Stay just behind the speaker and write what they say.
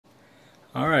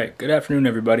Alright, good afternoon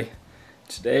everybody.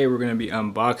 Today we're going to be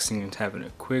unboxing and having a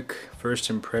quick first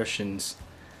impressions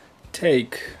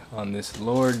take on this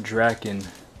Lord Drakkon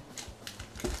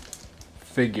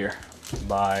figure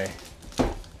by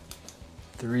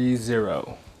 3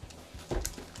 Zero.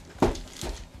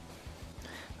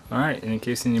 Alright, and in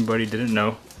case anybody didn't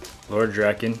know, Lord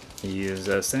Drakkon, he is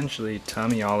essentially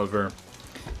Tommy Oliver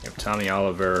if Tommy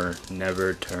Oliver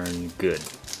never turned good.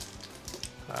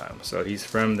 So he's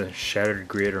from the Shattered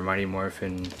Grid or Mighty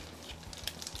Morphin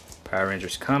Power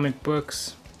Rangers comic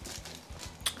books.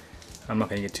 I'm not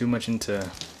going to get too much into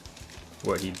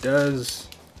what he does.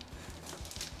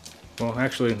 Well,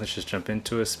 actually, let's just jump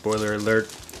into it. Spoiler alert.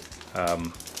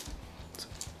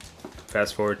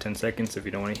 Fast forward 10 seconds if you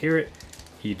don't want to hear it.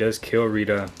 He does kill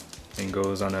Rita and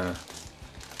goes on a,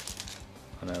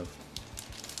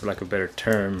 for lack of a better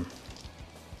term,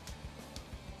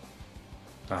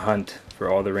 a hunt for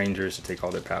all the Rangers to take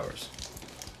all their powers.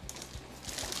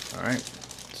 Alright,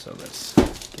 so let's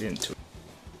get into it.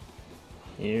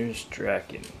 Here's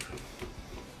Drakkon.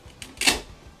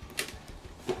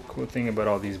 Cool thing about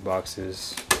all these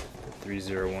boxes, the 3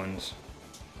 Zero ones,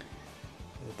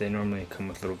 they normally come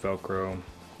with little Velcro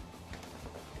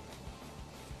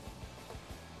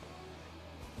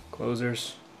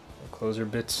closers, or closer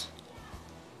bits,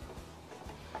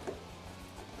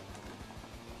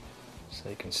 so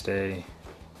you can stay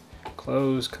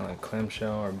closed, kind of like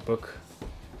clamshell or book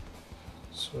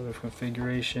sort of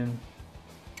configuration.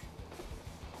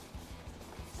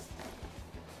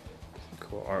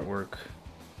 Cool artwork.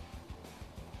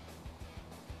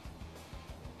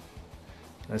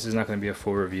 This is not going to be a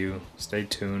full review. Stay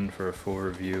tuned for a full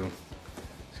review.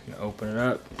 Just going to open it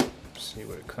up, see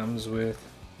what it comes with.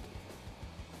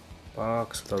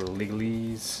 Box with all the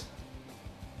legalese.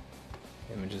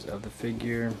 Images of the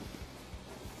figure.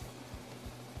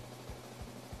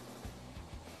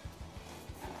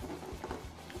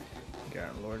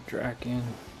 Got Lord Drakkon.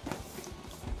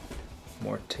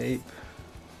 More tape.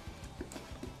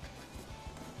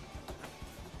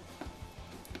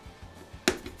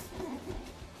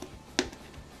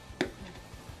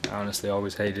 I honestly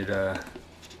always hated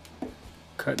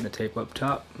cutting the tape up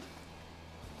top.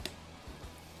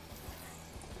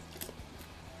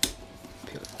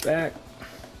 Peel it back.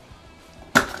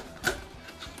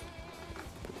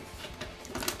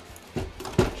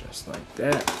 Just like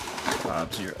that.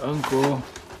 Bob's your uncle.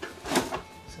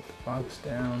 Set the box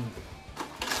down.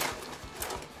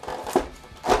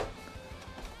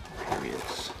 Here he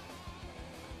is.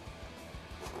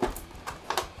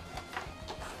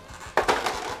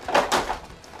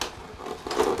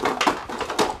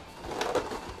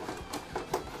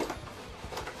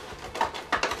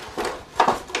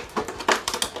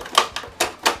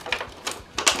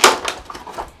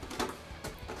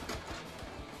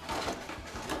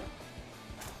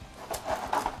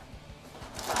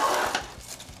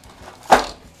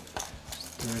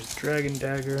 There's Dragon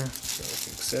Dagger, so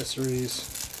like accessories.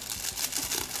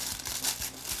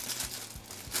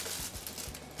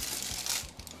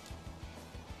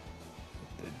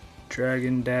 The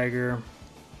Dragon Dagger.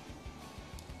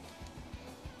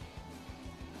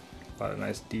 A lot of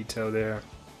nice detail there.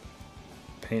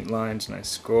 Paint lines,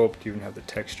 nice sculpt. You even have the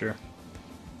texture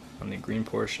on the green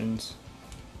portions.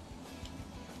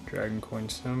 Dragon coin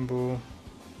symbol.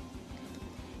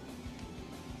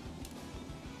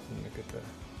 Look at the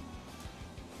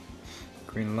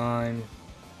green line.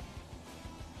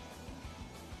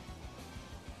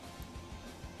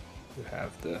 You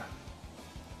have the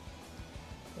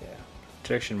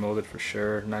protection molded for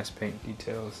sure. Nice paint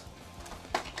details.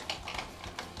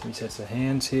 3 sets of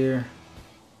hands here.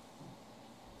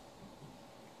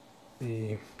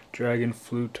 The dragon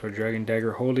flute or dragon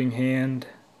dagger holding hand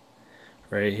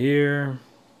right here.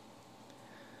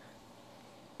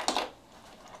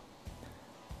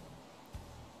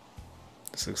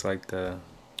 This looks like the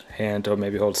hand to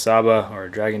maybe hold Saba or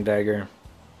a dragon dagger.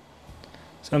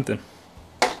 Something.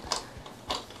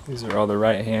 These are all the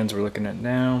right hands we're looking at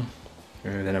now.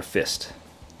 And then a fist.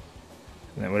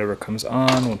 And then whatever comes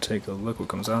on, we'll take a look what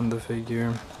comes on the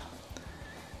figure.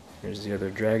 Here's the other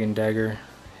dragon dagger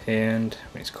hand.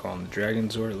 He's calling the Dragon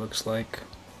Zord, it looks like.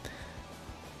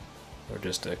 Or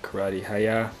just a karate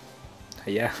haya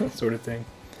sort of thing.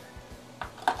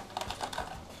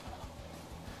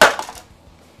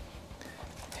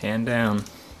 Hand down.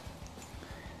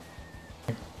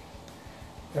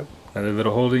 Yep. Another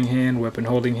little holding hand, weapon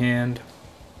holding hand.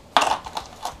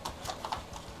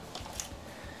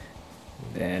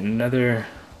 And another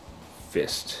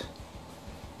fist.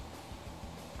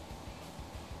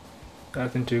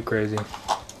 Nothing too crazy.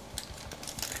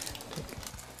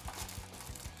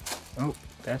 Oh,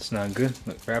 that's not good.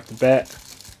 Look, right off the bat.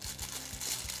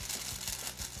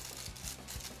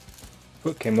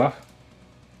 Foot came off.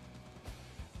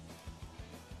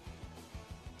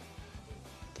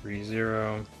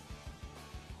 3-0.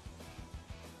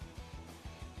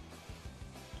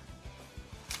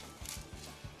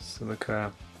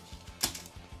 Silica.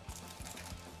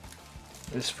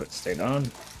 This foot stayed on.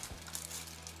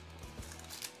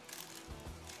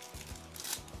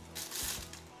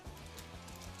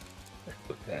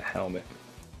 Look at that helmet.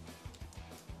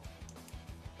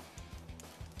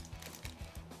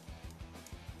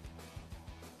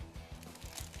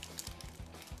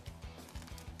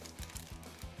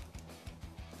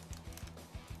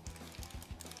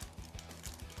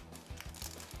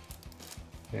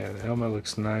 Yeah, the helmet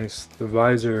looks nice. The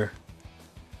visor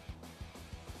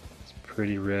is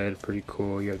pretty red, pretty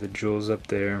cool. You have the jewels up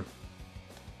there.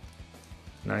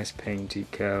 Nice paint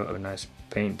decal, or nice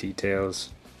paint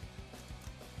details.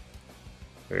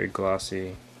 Very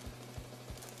glossy.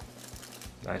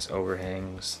 Nice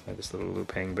overhangs, like this little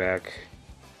loop hang back.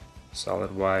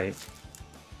 Solid white.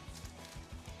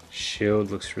 Shield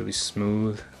looks really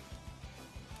smooth.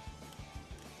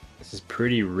 This is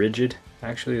pretty rigid.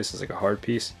 Actually, this is like a hard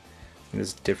piece. And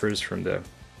this differs from the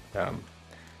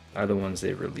other ones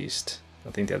they released.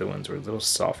 I think the other ones were a little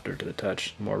softer to the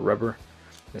touch, more rubber.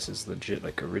 This is legit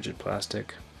like a rigid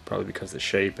plastic, probably because of the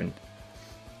shape and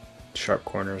sharp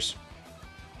corners.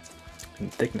 And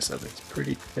the thickness of it, it's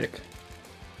pretty thick.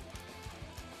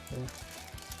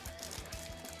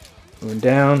 Moving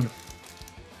down,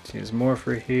 see there's more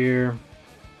for here.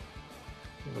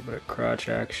 A little bit of crotch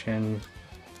action.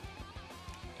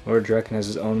 Lord Drakkon has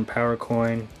his own power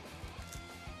coin.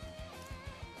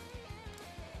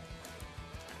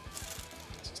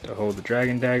 This is to hold the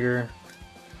dragon dagger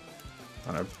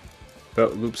on a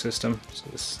belt loop system, so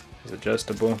this is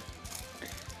adjustable.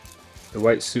 The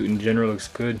white suit in general looks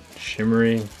good,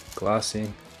 shimmery,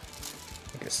 glossy,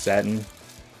 like a satin.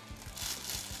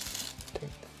 Take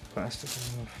the plastic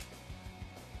off.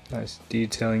 Nice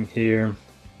detailing here.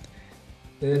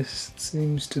 This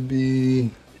seems to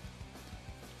be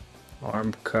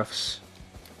arm cuffs.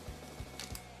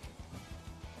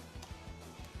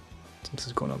 This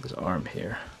is going up his arm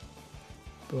here.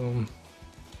 Boom.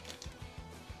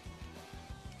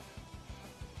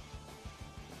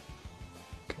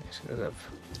 Okay, so does have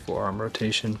forearm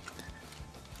rotation.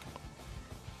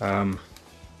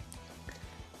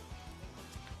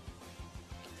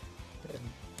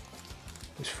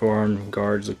 These forearm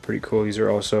guards look pretty cool. These are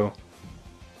also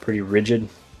pretty rigid.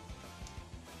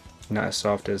 Not as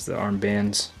soft as the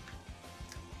armbands.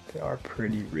 They are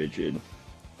pretty rigid.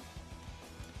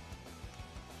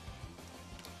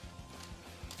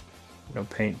 No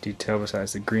paint detail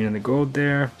besides the green and the gold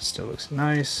there. Still looks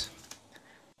nice.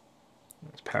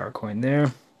 There's power coin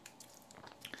there.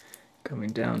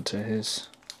 Coming down to his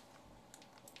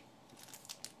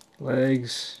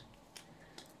legs.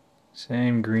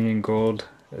 Same green and gold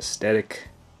aesthetic.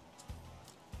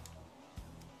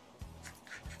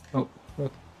 Oh,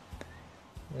 look.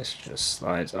 This just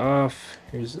slides off.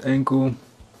 Here's the ankle.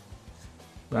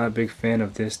 Not a big fan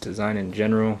of this design in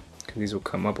general because these will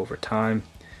come up over time.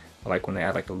 I like when they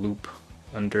add like a loop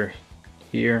under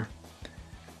here.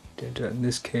 Did that in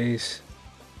this case.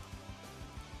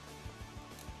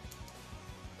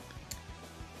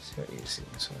 See what you see.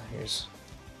 So here's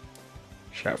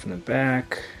a shot from the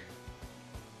back.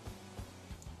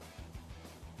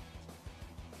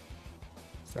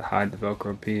 To hide the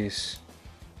Velcro piece.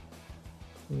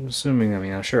 I'm assuming,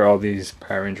 I'm sure all these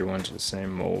Power Ranger ones are the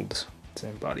same molds,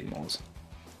 same body molds.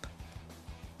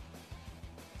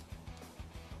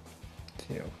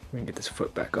 So, we can get this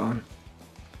foot back on.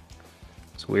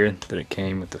 It's weird that it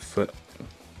came with the foot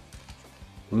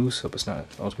loose. Hope it's not an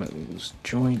ultimately loose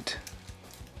joint.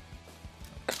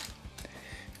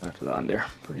 After that on there,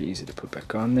 pretty easy to put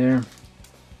back on there.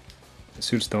 The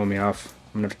suit's throwing me off.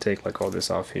 I'm gonna have to take like all this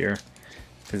off here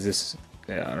because this.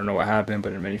 Yeah, I don't know what happened,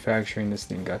 but in manufacturing, this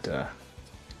thing got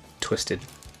twisted.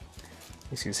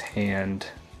 You see his hand,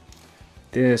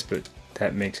 this, but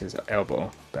that makes his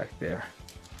elbow back there.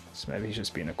 So maybe he's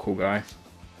just being a cool guy,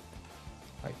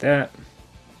 like that.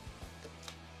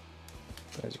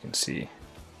 But as you can see,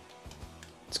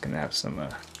 it's gonna have some,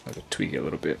 like a tweak it a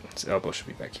little bit. His elbow should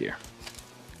be back here.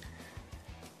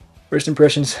 First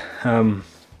impressions,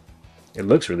 it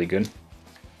looks really good.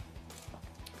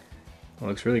 It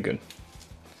looks really good.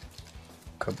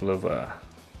 Couple of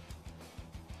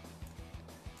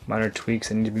minor tweaks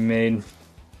that need to be made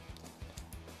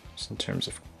just in terms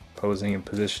of posing and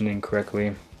positioning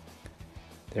correctly.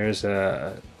 There's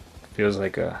feels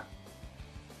like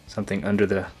something under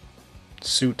the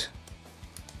suit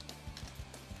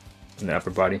in the upper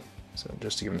body. So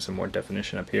just to give him some more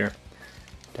definition up here.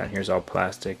 Down here is all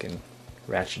plastic and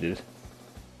ratcheted.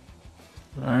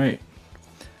 Alright.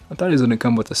 I thought he was going to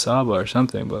come with a Saba or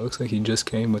something, but it looks like he just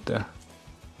came with the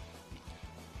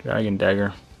Dragon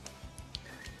Dagger.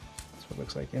 That's what it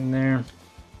looks like in there.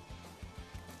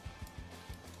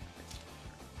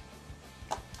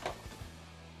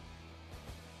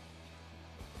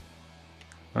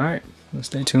 Alright, let's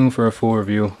stay tuned for a full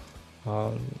review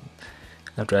after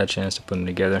I had a chance to put them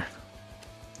together.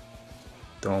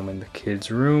 Throw them in the kids'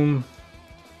 room.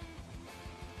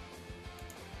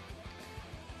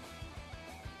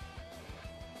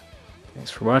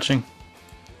 Thanks for watching.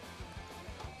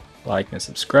 Like and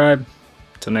subscribe.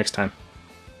 Until next time.